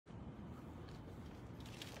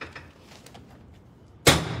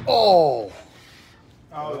Oh.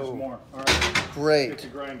 Oh, there's more. All right. Great. Get the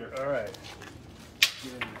grinder. All right.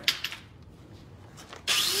 Get in there.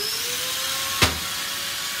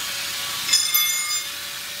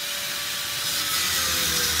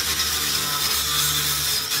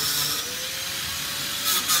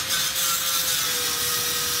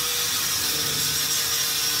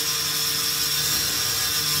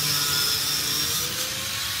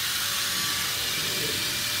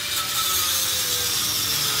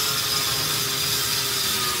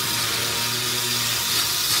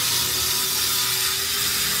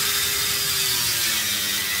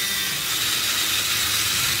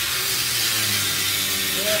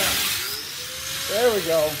 There we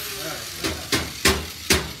go.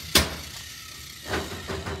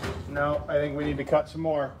 No, I think we need to cut some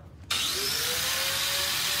more.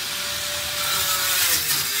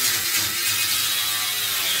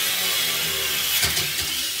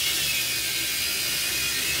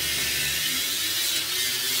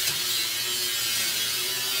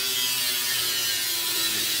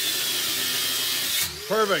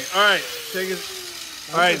 Perfect. All right, take it.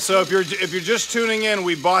 All right, so if you're just tuning in,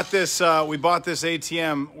 we bought this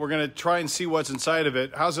ATM. We're gonna try and see what's inside of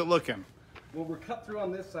it. How's it looking? Well, we're cut through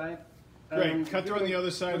on this side. Great. Cut through on the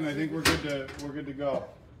other side, and I think we're good to go.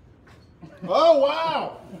 Oh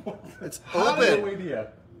wow! It's No open.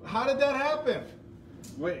 idea. How did that happen?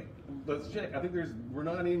 Wait, let's check. I think we're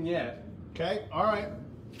not in yet. Okay. All right.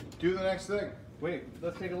 Do the next thing. Wait,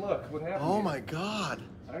 let's take a look. What happened? Oh here? my God.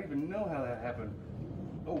 I don't even know how that happened.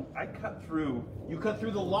 Oh, I cut through. You cut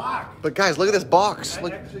through the lock. But guys, look at this box. I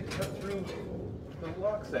Look. actually cut through the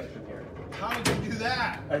lock section here. How did you do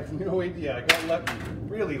that? I have no idea. I got lucky.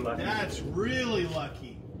 Really lucky. That's really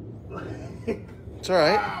lucky. It's all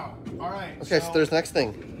right. Wow. All right. Okay, so there's the next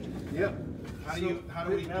thing. Yep. do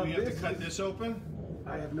we have to cut this open?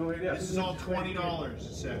 I have no idea. This is all $20, it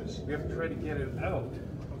says. We have to try to get it out.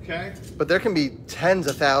 Okay. But there can be tens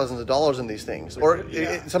of thousands of dollars in these things, or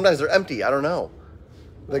Yeah. sometimes they're empty. I don't know.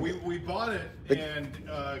 We bought it and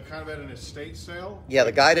kind of at an estate sale. Yeah,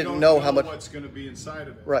 the guy didn't know how much. What's going to be inside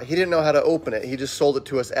of it. Right, he didn't know how to open it. He just sold it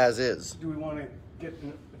to us as is. Do we want to get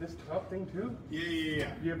this top thing too?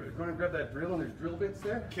 Yeah. You going to grab that drill and there's drill bits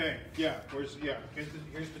there? Okay. Yeah. Here's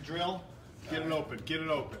the drill. Get it open. Get it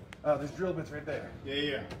open. There's drill bits right there.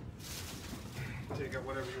 Yeah. Take out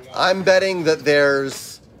whatever you want. I'm betting that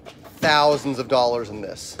there's thousands of dollars in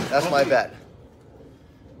this. That's my bet.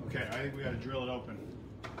 Okay, I think we got to drill it open.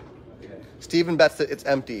 Steven bets that it's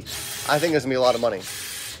empty. I think there's gonna be a lot of money.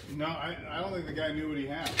 No, I don't think the guy knew what he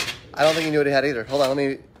had. I don't think he knew what he had either. Hold on,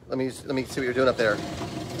 let me see what you're doing up there.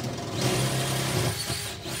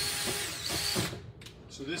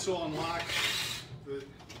 So this will unlock the.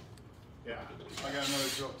 Yeah, I got another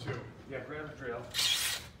drill too. Yeah, grab the drill.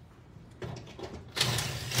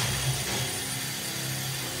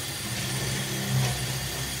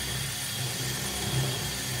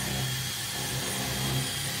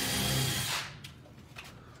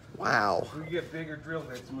 Wow. We can get bigger drill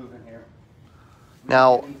bits moving here.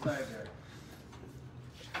 Now, Inside there.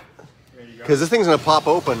 There you go. because this thing's gonna pop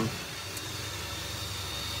open.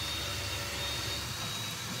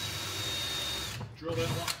 Drill that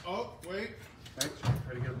one. Oh, wait. Right,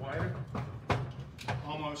 try to get it wider.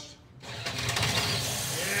 Almost.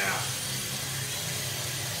 Yeah.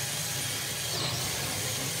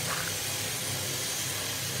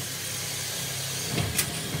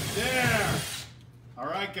 There. All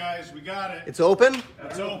right, guys, we got it. It's open?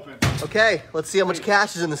 It's open. Okay, let's see how much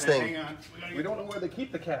cash is in this Hang thing. on. We don't know where they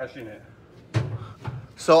keep the cash in it.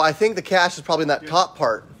 So I think the cash is probably in that top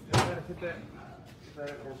part. We gotta hit that, or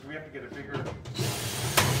do we have to get a bigger?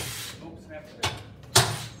 Oh, snap it.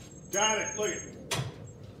 Got it. Look it.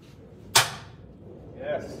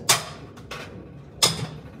 Yes.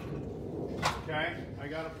 Okay, I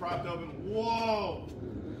got it propped open. Whoa.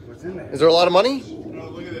 What's in there? Is there a lot of money? No,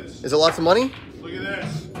 look at this. Is it lots of money? Look at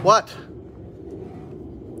this. What?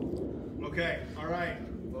 Okay, all right.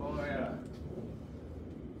 Oh yeah.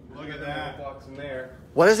 Look at There's a that. box in there.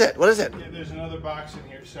 What is it? What is it? Yeah, there's another box in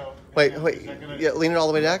here. So Wait, hang on, wait. is that gonna- Yeah, lean it all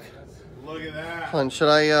the way back. Look at that. Hold on, should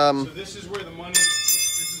I, So this is where the money.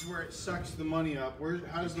 This is where it sucks the money up.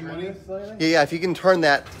 How does the money? Turn this slightly? yeah, if you can turn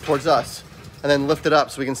that towards us and then lift it up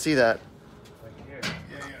so we can see that. Like here.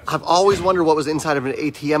 Yeah. I've always wondered what was inside of an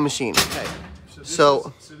ATM machine. Okay.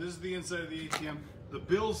 So this is the inside of the ATM. The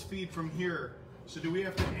bills feed from here. So do we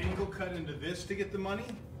have to angle cut into this to get the money?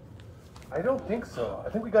 I don't think so. I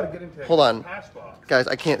think we got to get into Hold on. a cash box. guys,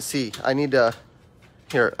 I can't see. I need to,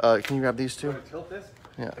 here, can you grab these two? Want to tilt this?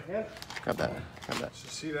 Yeah. Again? Grab that, grab that. So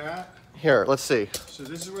see that? Here, let's see. So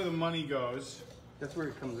this is where the money goes. That's where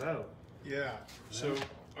it comes out. Yeah. So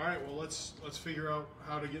All right, well, let's figure out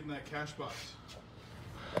how to get in that cash box.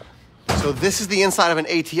 So this is the inside of an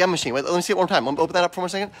ATM machine. Wait, let me see it one more time. Let me open that up for 1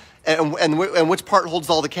 second. And which part holds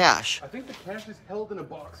all the cash? I think the cash is held in a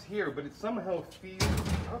box here, but it somehow feeds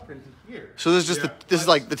up into here. So this is just this is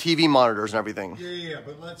like the TV monitors and everything. Yeah.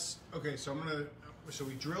 But let's. Okay, so So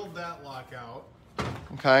we drilled that lock out.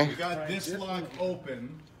 Okay. We got this lock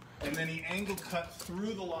open, and then he angle cut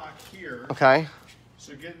through the lock here. Okay.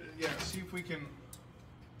 So see if we can.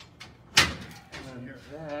 Here.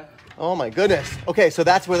 Oh my goodness. Okay, so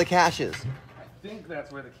that's where the cash is. I think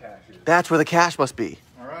that's where the cash is. That's where the cash must be.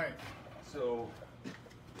 All right. So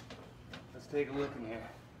let's take a look in here.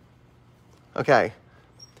 Okay.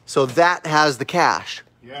 So that has the cash.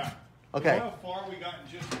 Yeah. Okay. Look how far we got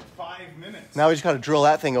in just 5 minutes. Now we just got to drill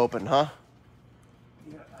that thing open, huh?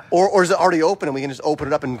 Yeah. Or is it already open and we can just open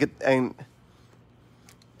it up and get and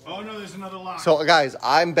Oh no, there's another lock. So guys,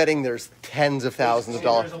 I'm betting there's tens of thousands of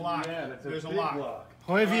dollars. There's a lock. Yeah, that's There's a big lock.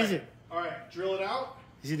 How heavy is it? All right, drill it out.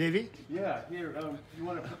 Is it heavy? Yeah, here, you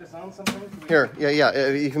want to put this on something? Here, yeah.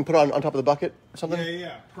 You can put it on top of the bucket or something.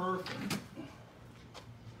 Yeah, perfect.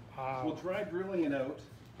 We'll try drilling it out.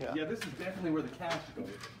 Yeah. This is definitely where the cash goes.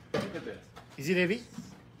 Look at this. Is it heavy?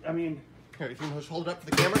 I mean, Here, if you can just hold it up for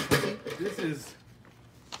the camera. this is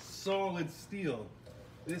solid steel.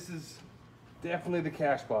 This is definitely the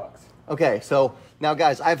cash box. Okay, so now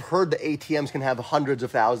guys, I've heard the ATMs can have hundreds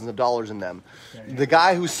of thousands of dollars in them. The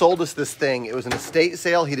guy who sold us this thing, it was an estate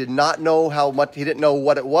sale. He did not know how much, he didn't know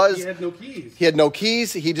what it was. He had no keys. He had no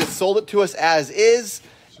keys. He just sold it to us as is.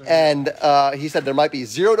 And he said there might be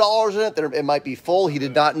 $0 in it. It might be full. He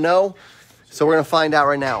did not know. So we're going to find out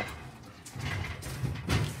right now.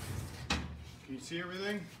 Can you see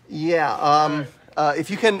everything? Yeah. If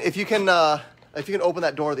you can open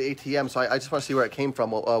that door of the ATM, so I just want to see where it came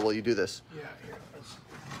from. Will you do this? Yeah, here.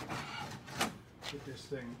 Let's get this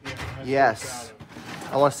thing. Yeah, that's Yes.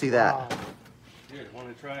 I want to see that. Here,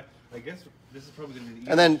 want to try? I guess this is probably going to be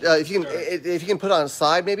the And then easiest. if you can put it on its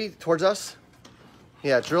side maybe towards us.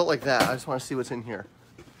 Yeah, drill it like that. I just want to see what's in here.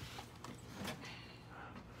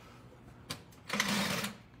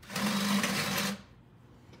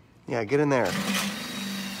 Yeah, get in there.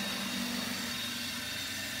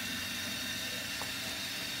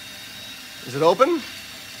 Is it open? No,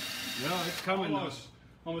 it's coming.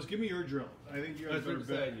 Almost. Give me your drill. I think you have That's a better right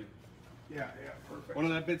bit. beside you. Yeah, perfect. One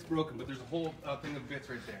of that bit's broken, but there's a whole thing of bits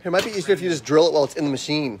right there. It might be easier if you just drill it while it's in the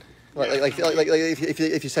machine. Like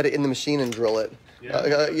if you set it in the machine and drill it.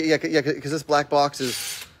 Yeah, because this black box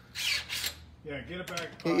is. Yeah, get it back.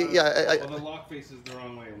 Yeah. Well, the lock faces the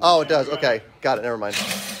wrong way. Oh, it does. Okay, got it. Never mind.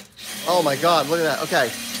 Oh my God, look at that. Okay.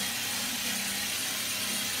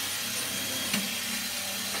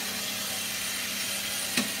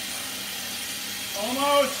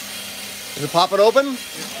 Almost. Is it popping open?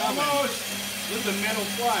 It's coming. Almost. Look at the metal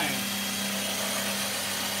flying.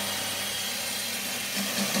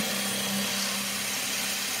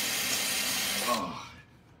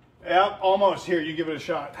 Yep, almost. Here, you give it a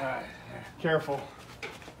shot. Careful.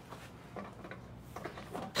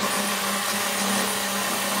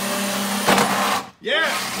 Yeah.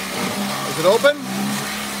 Is it open?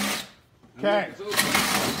 Okay. It's open.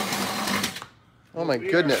 Oh my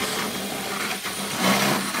goodness.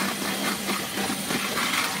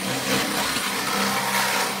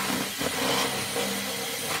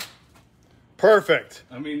 Perfect.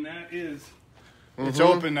 I mean, that is. It's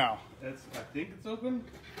open now. I think it's open.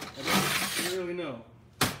 I don't really know.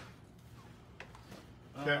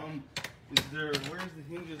 Okay. Is there? Where's the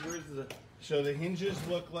hinges? Where's the? So the hinges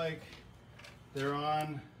look like they're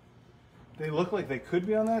on. They look like they could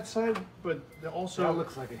be on that side, but they also. That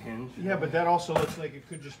looks like a hinge. Yeah, but that also looks like it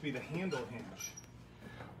could just be the handle hinge.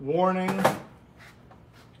 Warning.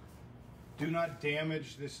 Do not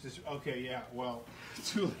damage this. Okay, yeah. Well,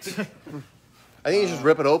 too late. I think you just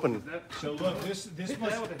rip it open. So look, this Hit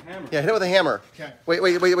must. that with a hammer. Yeah, hit it with a hammer. Okay.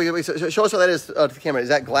 Wait. So show us what that is to the camera. Is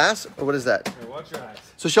that glass or what is that? Here, watch your eyes.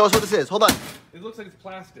 So show us what this is. Hold on. It looks like it's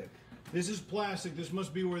plastic. This is plastic. This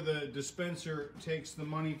must be where the dispenser takes the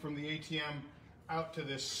money from the ATM out to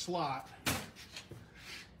this slot.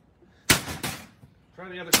 Try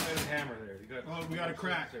the other side of the hammer there. You got. Oh, we got a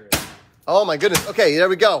crack. Oh my goodness. Okay, there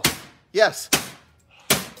we go. Yes.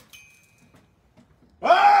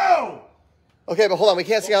 Oh! Okay, but hold on. We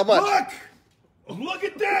can't see how much. Look! Look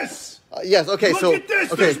at this! Yes. Okay. Look at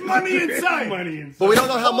this! Okay. There's money inside! But we don't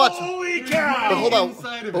know how much. Holy But cow! hold on.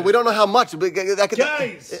 inside of But it. we don't know how much. That could,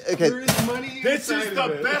 Guys, Okay. There is money This is inside the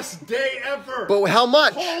of it. best day ever! But how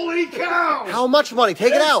much? Holy cow! How much money?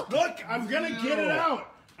 Take it This- out. Look, I'm gonna get it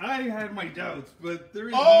out! I had my doubts, but there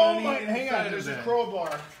is Oh money my, inside hang on, of there's a that.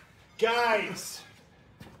 crowbar. Guys,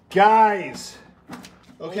 Guys.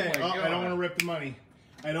 Okay, Oh my I don't God. want to rip the money.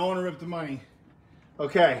 I don't want to rip the money.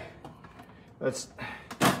 Okay. Let's.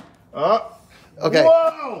 Oh. Okay.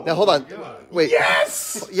 Whoa. Now hold on. Wait.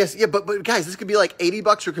 Yes. Yes. Yeah. But guys, this could be like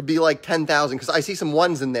 $80 or it could be like 10,000 because I see some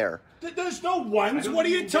ones in there. There's no ones. What are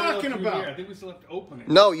you talking about? I think we still have to open it.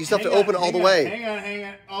 No, you still have to open it all the way. Hang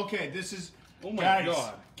on. Okay, this is. Oh my guys,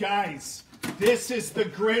 God. Guys, this is the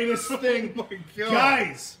greatest thing. Oh my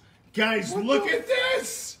God. Guys, look at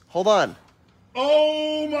this. Hold on.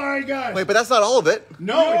 Oh my God. Wait, but that's not all of it.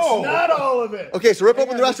 No, it's not all of it. Okay, so rip Hang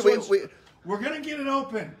open on, the rest of this it. one's- We're gonna get it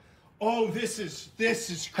open. Oh, this is Hey,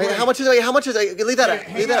 great. how much is it? How much is it? Leave that Hey, out.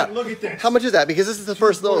 hang Leave that on, out. look at this. How much is that? Because this is the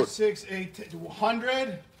first 4, load. 6, 8, 10,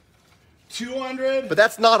 100, 200. But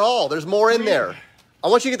that's not all. There's more in there. I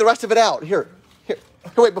want you to get the rest of it out. Here.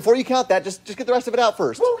 Wait, before you count that, just get the rest of it out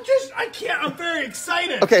first. Well, I can't. I'm very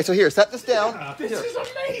excited. Okay, so here, set this down. This is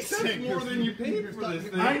amazing. More than you paid for this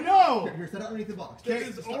thing. I know. Here, set it underneath the box.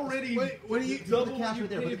 This is already What do you? double cash what you right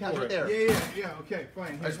there, put the paid cash for right it. there. Yeah. Okay,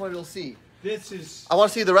 fine. I just want to be able to see. This is. I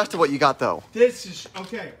want to see the rest of what you got, though. This is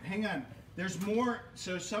okay. Hang on. There's more.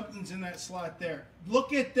 So something's in that slot there.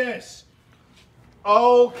 Look at this.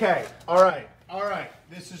 Okay. All right.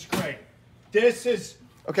 This is great. This is.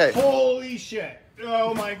 Okay. Holy shit.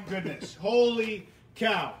 Oh my goodness. Holy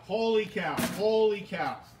cow.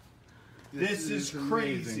 This is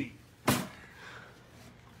crazy.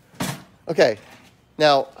 Okay.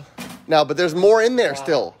 Now, but there's more in there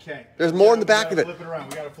still. Okay. There's more in the back of it. We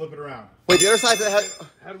gotta flip it around. Wait, the other side has.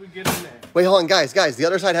 How do we get in there? Wait, hold on, guys. The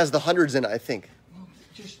other side has the hundreds in it, I think.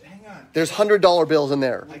 Just hang on. There's $100 bills in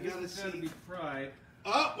there. I guess it's got to be fried.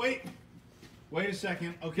 Oh, wait. Wait a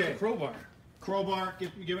second. Okay. Crowbar. Crowbar.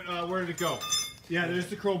 Give it. Where did it go? Yeah, there's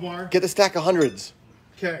the crowbar. Get the stack of hundreds.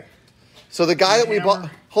 Okay. So the guy that we bought.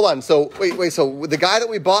 Hammer. Hold on. So wait. So the guy that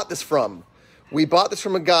we bought this from, we bought this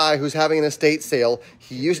from a guy who's having an estate sale.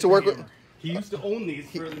 He used to work with. He used to own these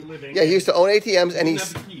for a living. Yeah, he used to own ATMs, and Didn't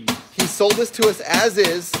have the keys. he sold this to us as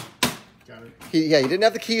is. Got it. He didn't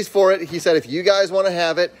have the keys for it. He said, if you guys want to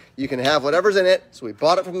have it, you can have whatever's in it. So we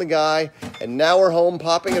bought it from the guy, and now we're home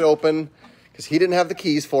popping it open because he didn't have the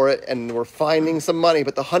keys for it, and we're finding some money.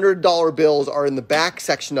 But the $100 bills are in the back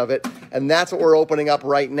section of it, and that's what we're opening up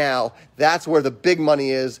right now. That's where the big money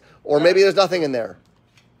is, or maybe there's nothing in there.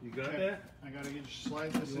 You got that? I gotta get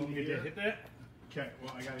slide this You in want me to here. hit that? Okay.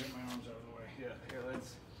 Well, I gotta get my arms out of the way. Yeah, here,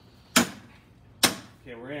 let's.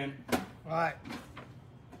 Okay, we're in. All right.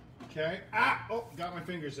 Okay. Oh, got my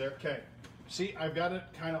fingers there. Okay. See, I've got it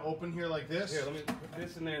kind of open here like this. Here, let me put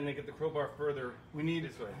this in there and then get the crowbar further. We need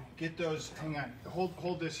this way. Get those. Hang on.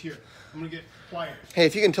 Hold this here. I'm gonna get pliers. Hey,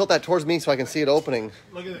 if you can tilt that towards me so I can see it opening.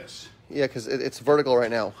 Look at this. Yeah, because it's vertical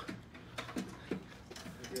right now.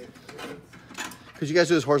 Could you guys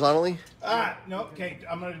do this horizontally? No. Okay.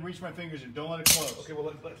 I'm gonna reach my fingers in. Don't let it close. Okay,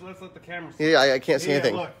 well, let's let the camera see. Yeah, I can't see Yeah,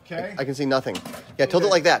 anything. look, okay. I can see nothing. Yeah, tilt it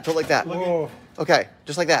like that. Tilt it like that. Look Okay,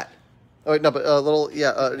 just like that. Oh wait, no, but a little.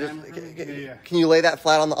 Yeah. Yeah. Can you lay that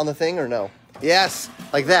flat on the thing or no? Yes,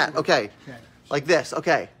 like that. Okay. Okay. Like this.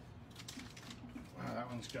 Okay. Wow, that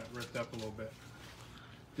one's got ripped up a little bit.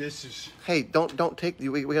 This is. Hey, don't take.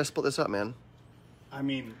 We gotta split this up, man. I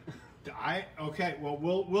mean, okay. Well,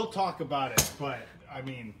 we'll talk about it, but I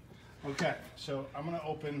mean, okay. So I'm gonna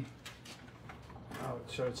open. Oh,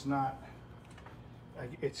 so it's not.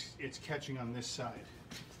 It's catching on this side.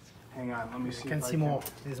 Hang on. Let me see. You can if I see more.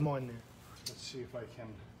 There's more in there. Let's see if I can.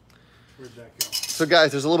 Where'd that go? So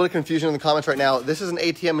guys, there's a little bit of confusion in the comments right now. This is an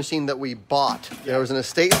ATM machine that we bought. There was an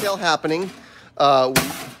estate sale happening.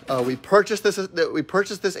 We purchased this. We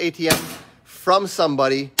purchased this ATM from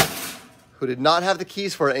somebody who did not have the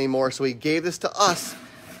keys for it anymore. So he gave this to us,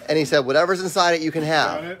 and he said, "Whatever's inside it, you can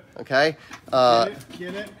have." Got it. Okay.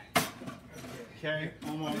 Get it. Okay. You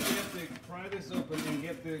Almost. have to pry this open and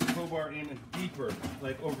get the crowbar in deeper,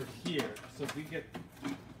 like over here. So if we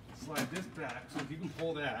slide this back, so if you can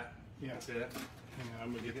pull that. Yeah. That's it. Hang on.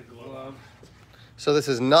 I'm gonna get the glove. Glove. So this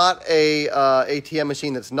is not a ATM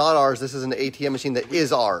machine that's not ours. This is an ATM machine that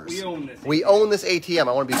is ours. We own this. We own this ATM.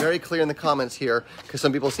 I want to be very clear in the comments here because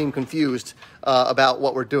some people seem confused about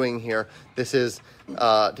what we're doing here. This is,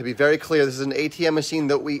 to be very clear, this is an ATM machine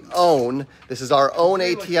that we own. This is our own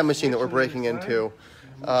ATM machine that we're breaking into.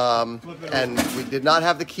 And we did not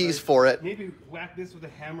have the keys for it. Maybe whack this with a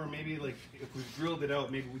hammer. Maybe like if we drilled it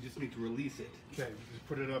out, maybe we just need to release it. Okay. Just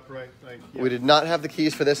put it up right. Like. Yeah. We did not have the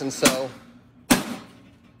keys for this, and so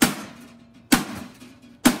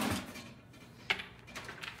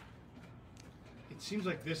It seems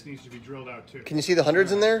like this needs to be drilled out too. can you see the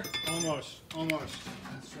hundreds in there? Almost.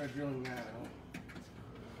 Let's try drilling that out.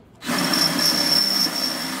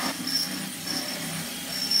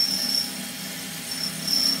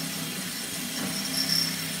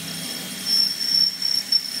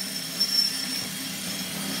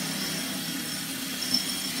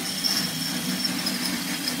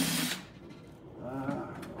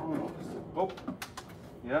 Oh,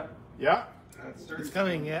 yeah. Yeah. That's starting. It's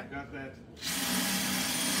coming, yeah. Got that.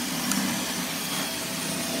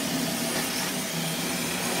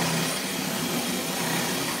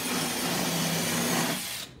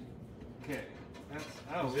 Okay, that's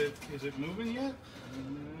out. Is it moving yet?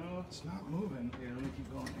 No, It's not moving. here, let me keep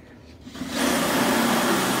going here.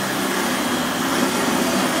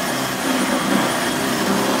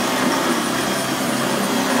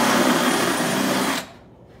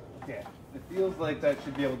 Okay, it feels like that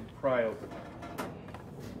should be able to pry open.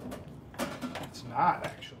 It's not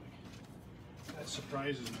actually. That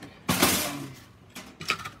surprises me.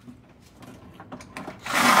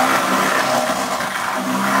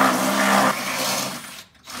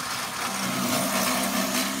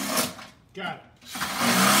 Got it.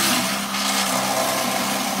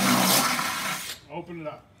 Open it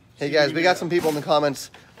up. Hey guys, we got some people in the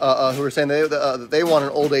comments who were saying they want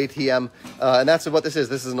an old ATM, and that's what this is.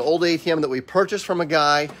 This is an old ATM that we purchased from a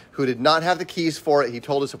guy who did not have the keys for it. He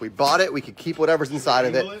told us if we bought it, we could keep whatever's inside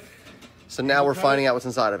of it. So now we're finding out what's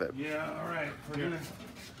inside of it. Yeah, all right. Here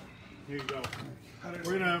you go.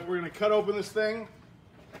 We're gonna cut open this thing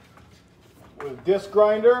with a disc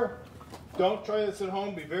grinder. Don't try this at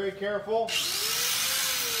home. Be very careful.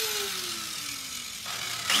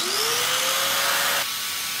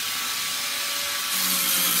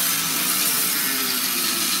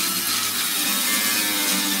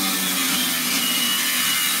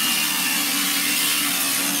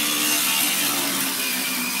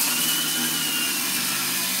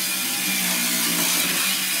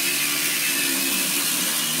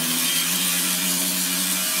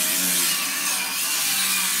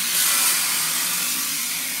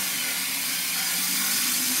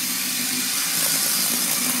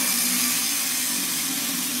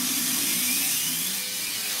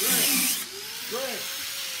 Great.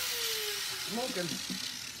 Smoking.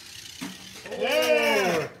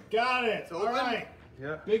 There. Got it. All right.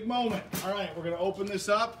 Yeah. Big moment. All right, we're going to open this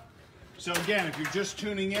up. So again, if you're just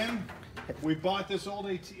tuning in, we bought this old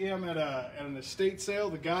ATM at an estate sale.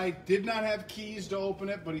 The guy did not have keys to open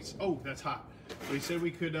it, but he's that's hot. But he said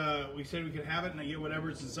we could have it and I get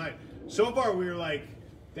whatever's inside. So far we were like,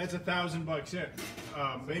 that's $1,000 in.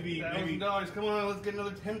 Maybe $1,000. Come on, let's get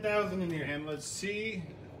another 10,000 in here. and let's see.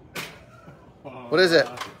 What is it?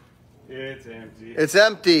 It's empty. It's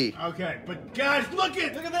empty. Okay, but guys, look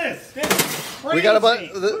at this. this. Is crazy. We got a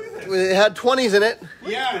bunch. It had 20s in it.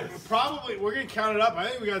 Yeah, probably. We're gonna count it up. I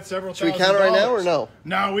think we got several. Should we count it right now or no?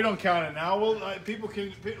 No, we don't count it now. Well, people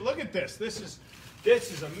can look at this. This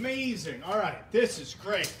is amazing. All right, this is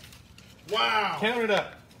great. Wow. Count it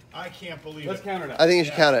up. I can't believe Let's it. count it up. I think you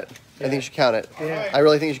should count it. I think you should count it. Yeah. I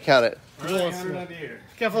really think you should count it. Really? Count it up here.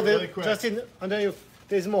 Careful, Really quick. Justin, under you.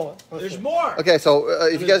 There's more. There's more. Okay, so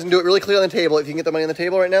if you guys can do it really clear on the table, if you can get the money on the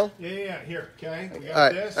table right now. Yeah. Here, okay. We got All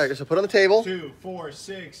right, this. all right. So put it on the table. 2, 4,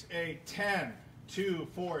 6, 8, 10. 2,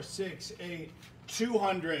 4, 6, 8,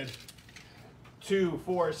 200. 2,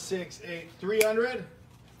 4, 6, 8, 300.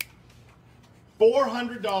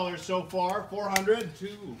 $400 so far. 400.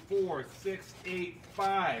 2, 4, 6, 8,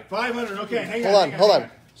 5. 500. Okay, hang Hold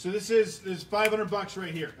on. So this is $500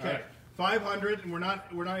 right here. Okay, All right. 500, and we're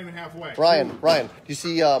not even halfway. Ryan, do you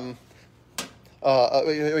see? Wait,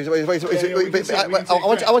 we can say I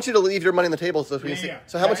want you to leave your money on the table so we can see. Yeah.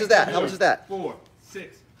 So how much is that? How much is that? 4,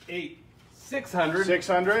 6, 8, 600.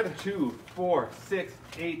 600. 2, 4, 6,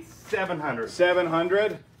 8, 700.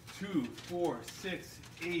 700. 2, 4, 6,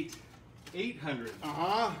 8, 800.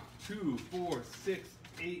 2, 4, 6,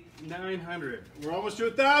 8, 900. We're almost to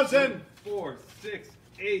 1,000. 4, 6,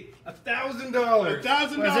 8, $1,000.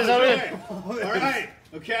 $1,000. Where's this Okay. All right.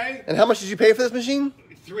 Okay. And how much did you pay for this machine?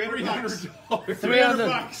 $300.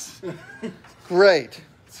 $300. $300. Great.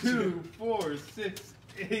 2, 4, 6,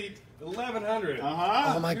 8, 1,100.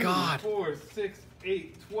 Oh my 2, God. 4, 6,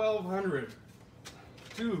 8, 1,200.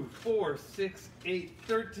 2, 4, 6, 8,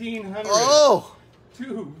 1,300. Oh.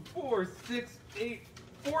 2, 4, 6, 8,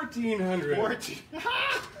 1,400. 14.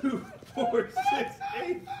 2, 4, 6,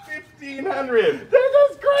 8, 1,500. This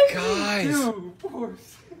is crazy. Guys. 2, 4,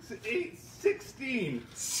 6, 8, 16.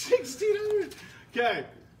 1,600. Okay.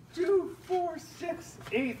 2, 4, 6,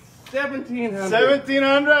 8, 1,700.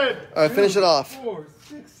 1,700. All right, finish it off. 4,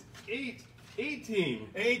 6, 8, 18.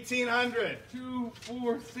 1,800. 2,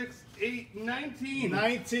 4, 6, 8, 19.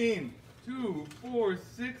 19. 2, 4,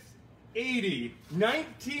 6, 80.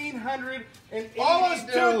 $1,980. Almost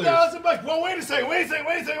 $2,000. Well, wait a second.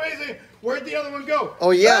 Where'd the other one go?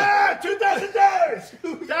 Oh, yeah. $2,000.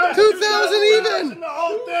 $2,000 even. The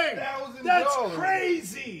whole thing. $2,000. That's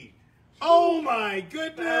crazy. Oh my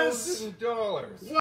goodness. $1,000.